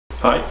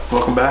Hi,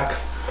 welcome back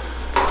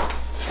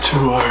to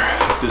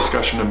our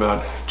discussion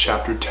about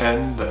Chapter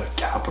 10, the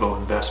capital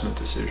investment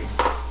decision.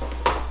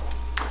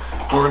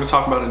 What we're going to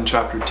talk about in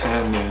Chapter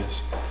 10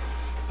 is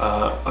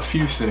a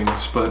few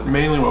things, but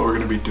mainly what we're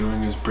going to be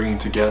doing is bringing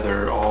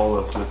together all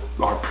of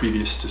our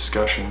previous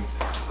discussion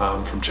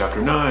from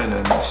Chapter 9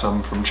 and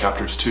some from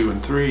Chapters 2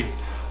 and 3,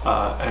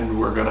 and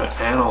we're going to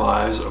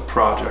analyze a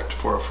project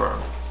for a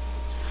firm.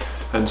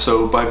 And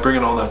so by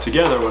bringing all that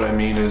together, what I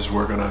mean is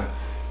we're going to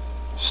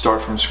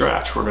start from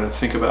scratch. We're going to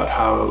think about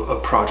how a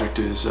project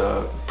is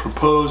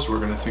proposed. We're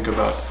going to think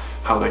about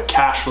how the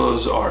cash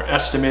flows are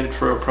estimated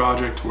for a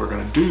project. We're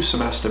going to do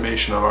some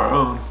estimation of our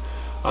own,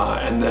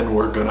 and then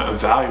we're going to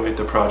evaluate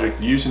the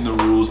project using the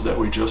rules that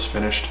we just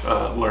finished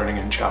learning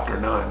in Chapter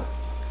 9,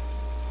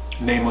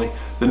 namely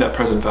the net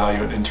present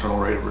value and internal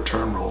rate of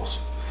return rules.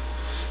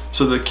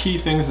 So the key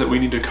things that we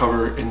need to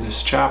cover in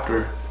this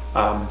chapter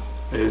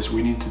is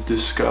we need to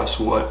discuss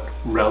what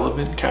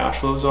relevant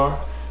cash flows are.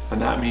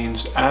 And that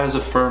means as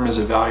a firm is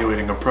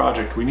evaluating a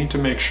project, we need to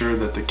make sure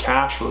that the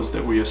cash flows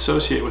that we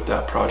associate with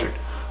that project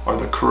are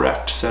the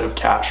correct set of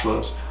cash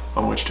flows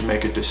on which to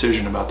make a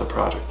decision about the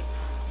project.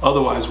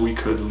 Otherwise, we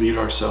could lead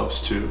ourselves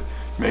to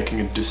making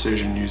a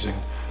decision using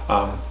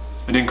an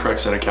incorrect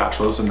set of cash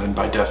flows, and then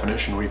by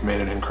definition, we've made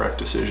an incorrect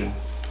decision.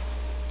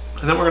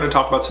 And then we're going to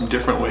talk about some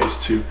different ways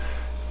to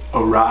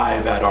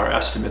arrive at our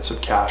estimates of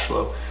cash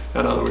flow.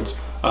 In other words,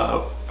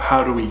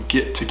 how do we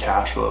get to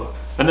cash flow?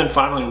 And then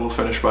finally, we'll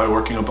finish by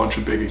working a bunch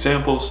of big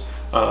examples,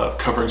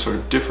 covering sort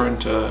of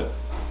different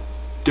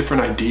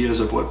ideas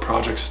of what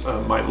projects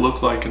might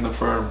look like in the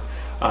firm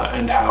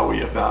and how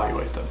we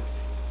evaluate them.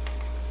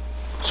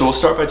 So we'll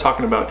start by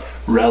talking about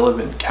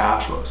relevant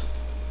cash flows.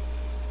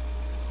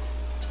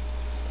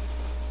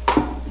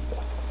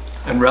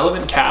 And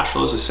relevant cash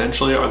flows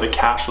essentially are the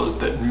cash flows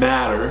that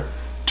matter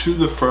to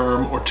the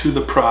firm or to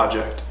the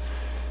project.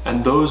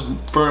 And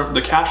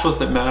the cash flows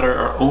that matter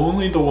are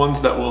only the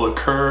ones that will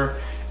occur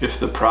if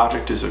the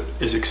project is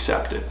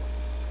accepted.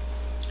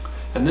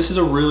 And this is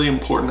a really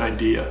important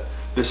idea,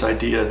 this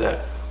idea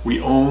that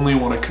we only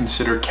want to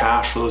consider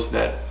cash flows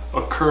that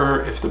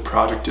occur if the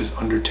project is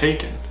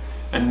undertaken,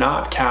 and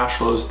not cash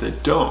flows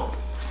that don't.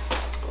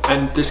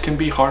 And this can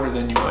be harder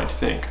than you might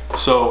think.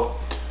 So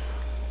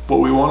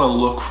what we want to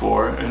look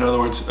for, in other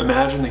words,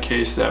 imagine the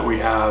case that we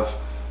have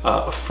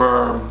a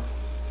firm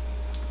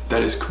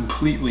that is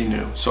completely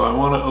new. So I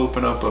want to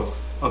open up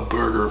a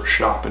burger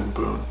shop in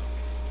Boone.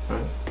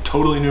 Right?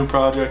 Totally new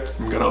project.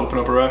 I'm going to open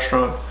up a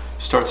restaurant,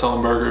 start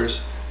selling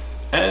burgers.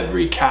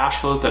 Every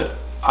cash flow that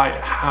I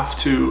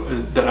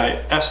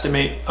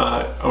estimate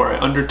or I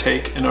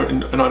undertake in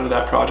order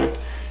that project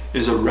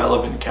is a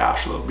relevant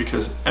cash flow,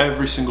 because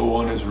every single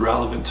one is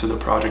relevant to the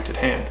project at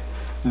hand.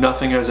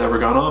 Nothing has ever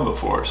gone on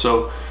before.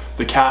 So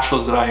the cash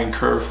flows that I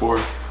incur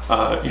for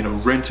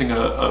renting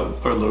a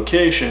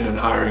location and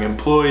hiring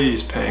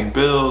employees, paying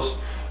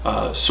bills,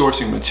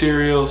 sourcing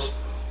materials,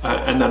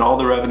 and then all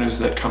the revenues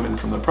that come in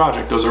from the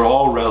project, those are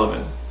all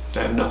relevant. They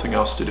have nothing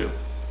else to do.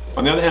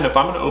 On the other hand, if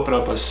I'm going to open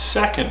up a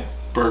second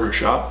burger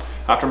shop,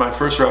 after my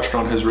first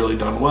restaurant has really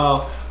done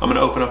well, I'm going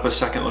to open up a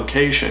second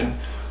location.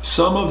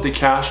 Some of the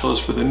cash flows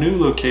for the new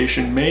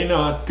location may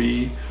not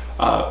be,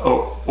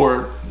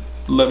 some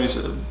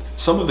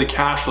of the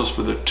cash flows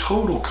for the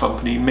total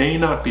company may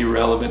not be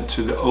relevant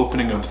to the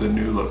opening of the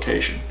new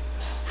location.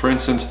 For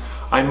instance,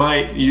 I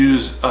might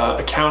use an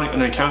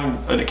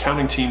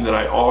accounting team that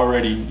I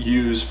already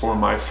use for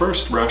my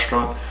first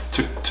restaurant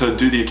to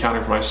do the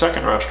accounting for my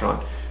second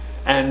restaurant.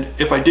 And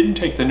if I didn't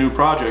take the new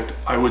project,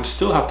 I would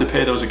still have to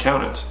pay those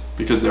accountants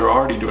because they're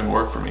already doing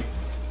work for me.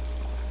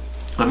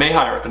 I may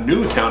hire a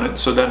new accountant,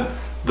 so then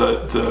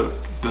the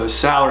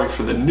salary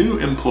for the new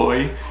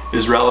employee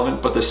is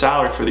relevant, but the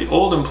salary for the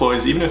old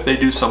employees, even if they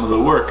do some of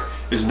the work,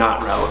 is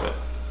not relevant.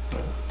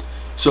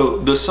 So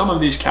the sum of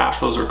these cash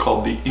flows are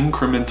called the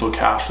incremental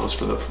cash flows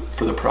for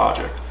the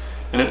project.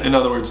 And in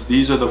other words,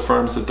 these are the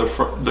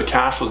the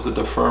cash flows that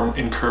the firm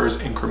incurs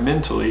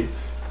incrementally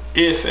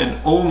if and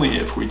only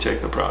if we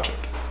take the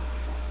project.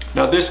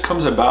 Now this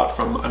comes about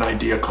from an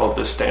idea called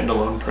the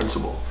standalone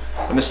principle.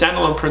 And the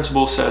standalone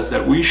principle says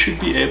that we should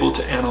be able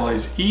to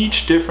analyze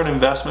each different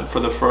investment for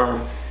the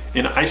firm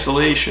in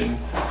isolation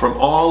from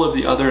all of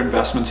the other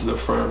investments of the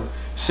firm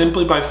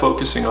simply by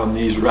focusing on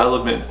these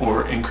relevant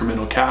or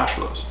incremental cash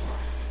flows.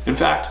 In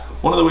fact,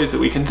 one of the ways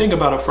that we can think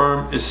about a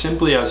firm is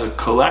simply as a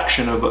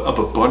collection of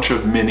a bunch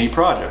of mini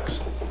projects.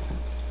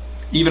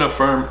 Even a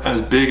firm as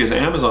big as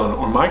Amazon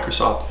or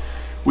Microsoft,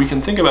 we can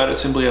think about it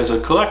simply as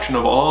a collection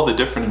of all the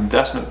different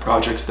investment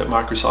projects that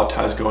Microsoft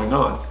has going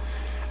on.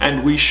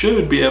 And we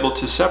should be able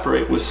to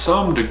separate with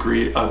some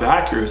degree of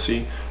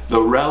accuracy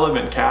the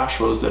relevant cash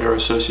flows that are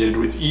associated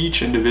with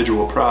each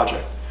individual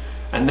project.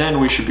 And then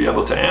we should be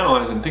able to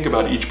analyze and think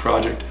about each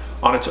project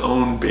on its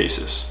own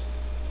basis.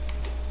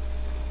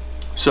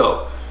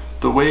 So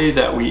the way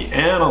that we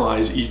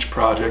analyze each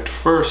project,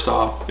 first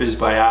off, is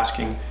by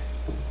asking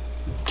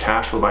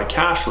cash flow by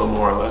cash flow,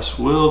 more or less,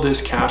 will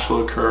this cash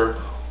flow occur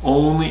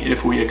only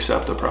if we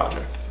accept a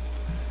project?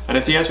 And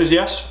if the answer is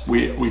yes,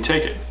 we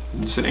take it.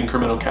 It's an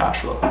incremental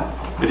cash flow.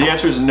 If the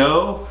answer is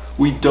no,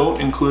 we don't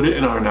include it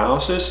in our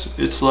analysis.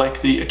 It's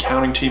like the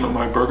accounting team at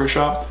my burger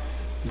shop.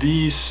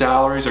 These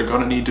salaries are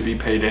going to need to be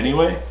paid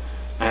anyway,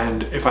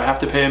 and if I have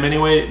to pay them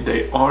anyway,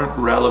 they aren't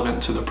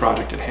relevant to the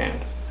project at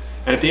hand.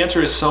 And if the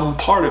answer is some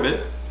part of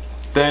it,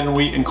 then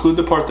we include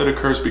the part that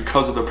occurs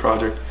because of the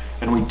project,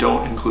 and we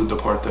don't include the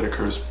part that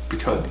occurs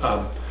because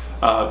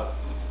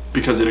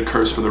it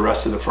occurs for the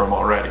rest of the firm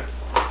already.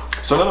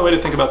 So another way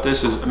to think about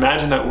this is,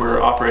 imagine that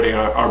we're operating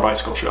our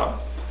bicycle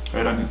shop.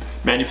 Right? I'm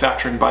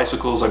manufacturing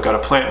bicycles, I've got a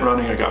plant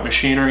running, I've got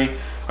machinery,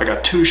 I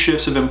got 2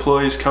 shifts of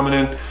employees coming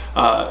in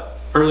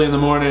early in the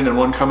morning and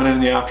 1 coming in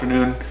the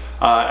afternoon,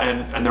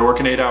 and they're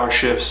working 8-hour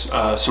shifts,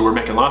 so we're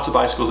making lots of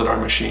bicycles at our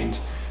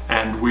machines,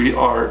 and we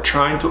are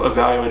trying to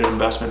evaluate an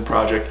investment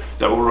project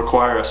that will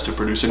require us to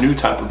produce a new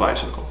type of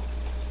bicycle.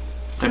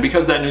 And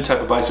because that new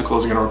type of bicycle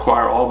is going to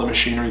require all the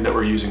machinery that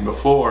we're using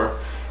before,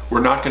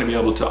 we're not going to be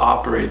able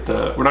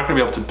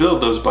to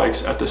build those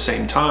bikes at the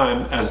same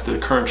time as the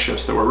current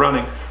shifts that we're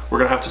running. We're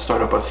going to have to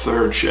start up a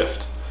 3rd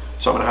shift.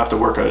 So I'm going to have to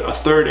work a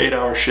 3rd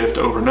 8-hour shift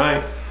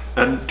overnight,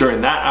 and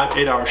during that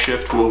 8-hour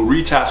shift, we'll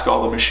retask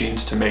all the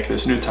machines to make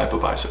this new type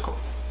of bicycle.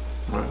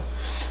 Right?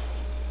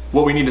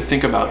 What we need to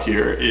think about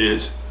here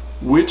is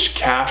which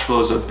cash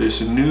flows of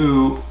this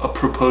new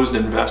proposed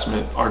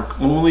investment are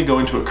only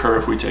going to occur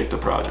if we take the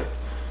project.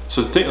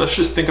 So let's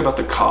just think about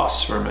the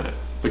costs for a minute.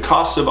 The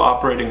costs of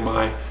operating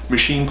my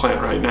machine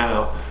plant right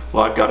now,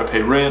 well, I've got to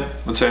pay rent.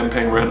 Let's say I'm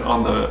paying rent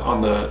on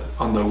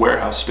the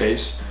warehouse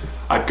space.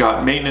 I've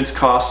got maintenance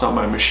costs on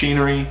my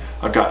machinery.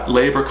 I've got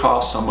labor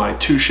costs on my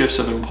 2 shifts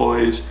of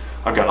employees.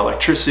 I've got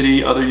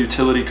electricity, other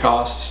utility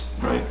costs,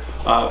 right,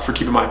 for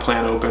keeping my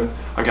plant open.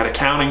 I've got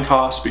accounting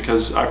costs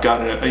because I've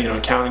got an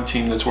accounting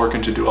team that's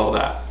working to do all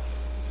that.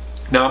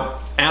 Now,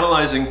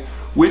 analyzing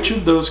which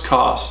of those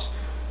costs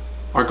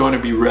are going to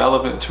be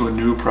relevant to a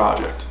new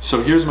project.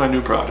 So here's my new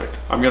project.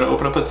 I'm going to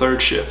open up a 3rd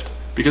shift.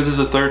 Because it's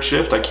a 3rd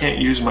shift, I can't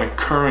use my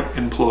current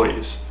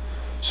employees.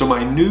 So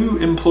my new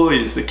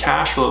employees, the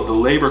cash flow, the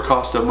labor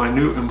cost of my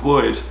new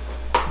employees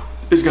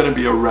is going to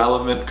be a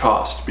relevant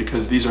cost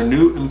because these are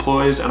new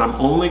employees and I'm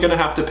only going to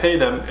have to pay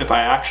them if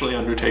I actually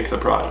undertake the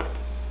project.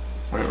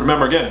 Right?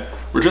 Remember, again,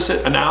 we're just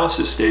at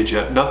analysis stage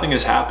yet. Nothing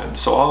has happened.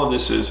 So all of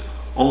this is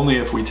only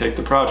if we take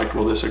the project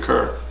will this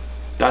occur.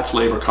 That's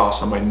labor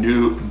costs on my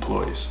new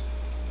employees.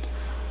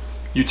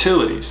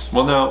 Utilities.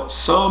 Well, now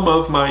some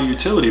of my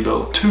utility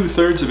bill,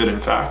 2/3 of it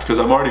in fact, because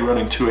I'm already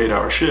running 2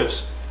 8-hour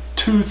shifts,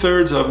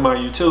 2/3 of my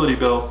utility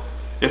bill,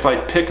 if I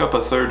pick up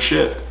a 3rd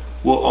shift,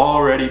 will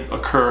already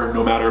occur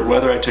no matter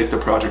whether I take the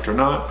project or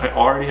not. I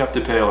already have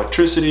to pay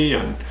electricity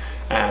and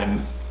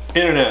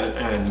internet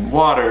and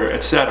water,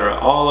 etc.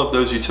 All of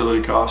those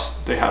utility costs,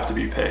 they have to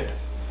be paid.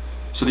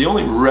 So the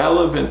only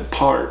relevant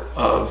part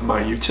of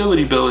my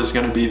utility bill is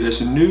going to be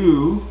this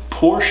new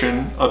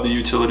portion of the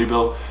utility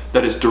bill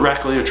that is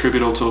directly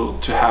attributable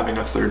to having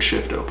a 3rd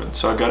shift open.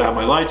 So I've got to have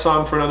my lights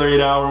on for another 8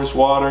 hours,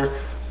 water,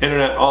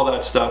 internet, all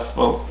that stuff.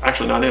 Well,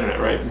 actually not internet,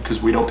 right?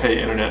 Because we don't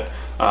pay internet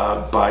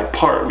by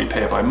part, we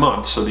pay it by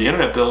month. So the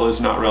internet bill is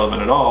not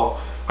relevant at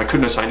all. I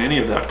couldn't assign any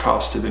of that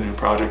cost to the new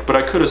project, but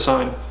I could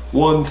assign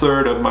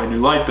 1/3 of my new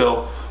light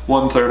bill,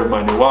 1/3 of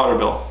my new water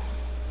bill,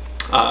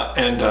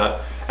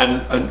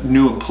 and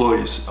new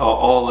employees,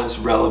 all as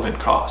relevant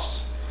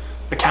costs.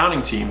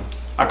 Accounting team,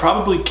 I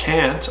probably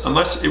can't,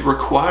 unless it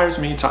requires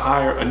me to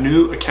hire a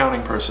new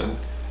accounting person,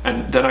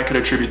 and then I could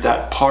attribute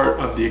that part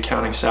of the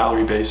accounting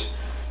salary base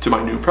to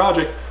my new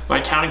project. My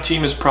accounting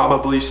team is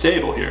probably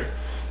stable here.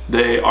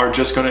 They are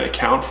just going to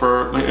account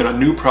for, in a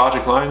new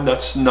project line,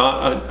 that's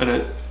not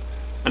an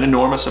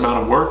enormous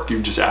amount of work. You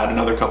just add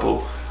another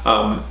couple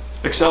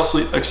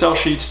Excel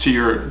sheets to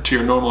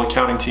your normal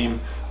accounting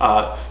team.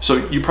 So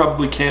you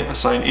probably can't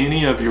assign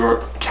any of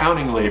your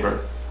accounting labor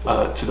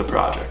to the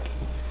project.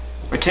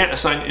 I can't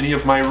assign any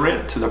of my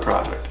rent to the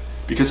project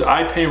because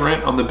I pay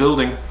rent on the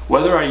building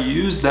whether I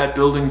use that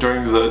building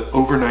during the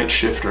overnight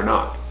shift or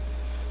not.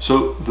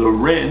 So the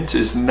rent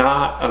is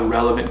not a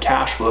relevant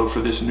cash flow for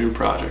this new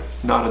project,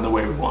 not in the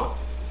way we want.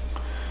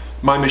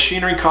 My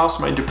machinery cost,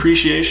 my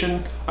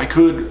depreciation, I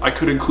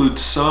could include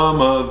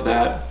some of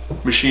that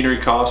machinery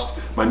cost,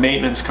 my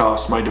maintenance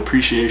cost, my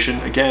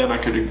depreciation. Again,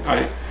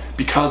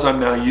 because I'm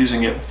now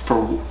using it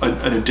for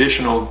an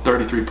additional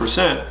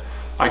 33%,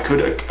 I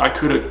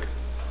could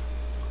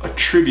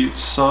attribute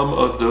some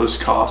of those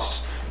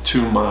costs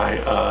to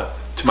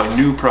my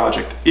new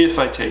project if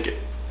I take it.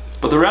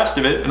 But the rest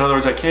of it, in other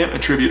words, I can't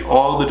attribute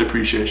all the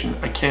depreciation,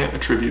 I can't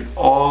attribute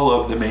all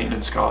of the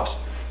maintenance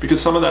costs,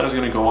 because some of that is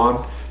going to go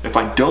on if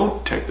I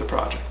don't take the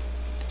project.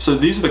 So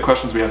these are the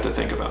questions we have to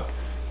think about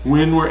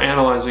when we're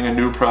analyzing a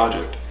new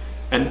project.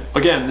 And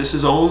again, this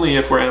is only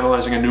if we're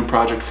analyzing a new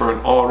project for an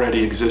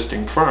already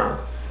existing firm.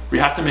 We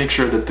have to make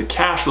sure that the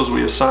cash flows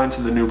we assign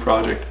to the new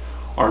project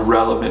are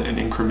relevant and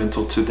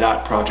incremental to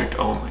that project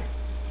only.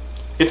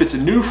 If it's a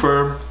new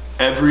firm,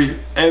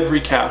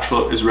 every cash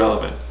flow is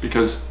relevant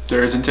because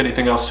there isn't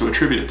anything else to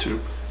attribute it to.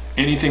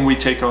 Anything we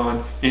take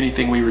on,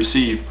 anything we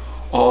receive,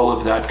 all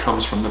of that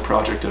comes from the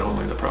project and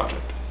only the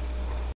project.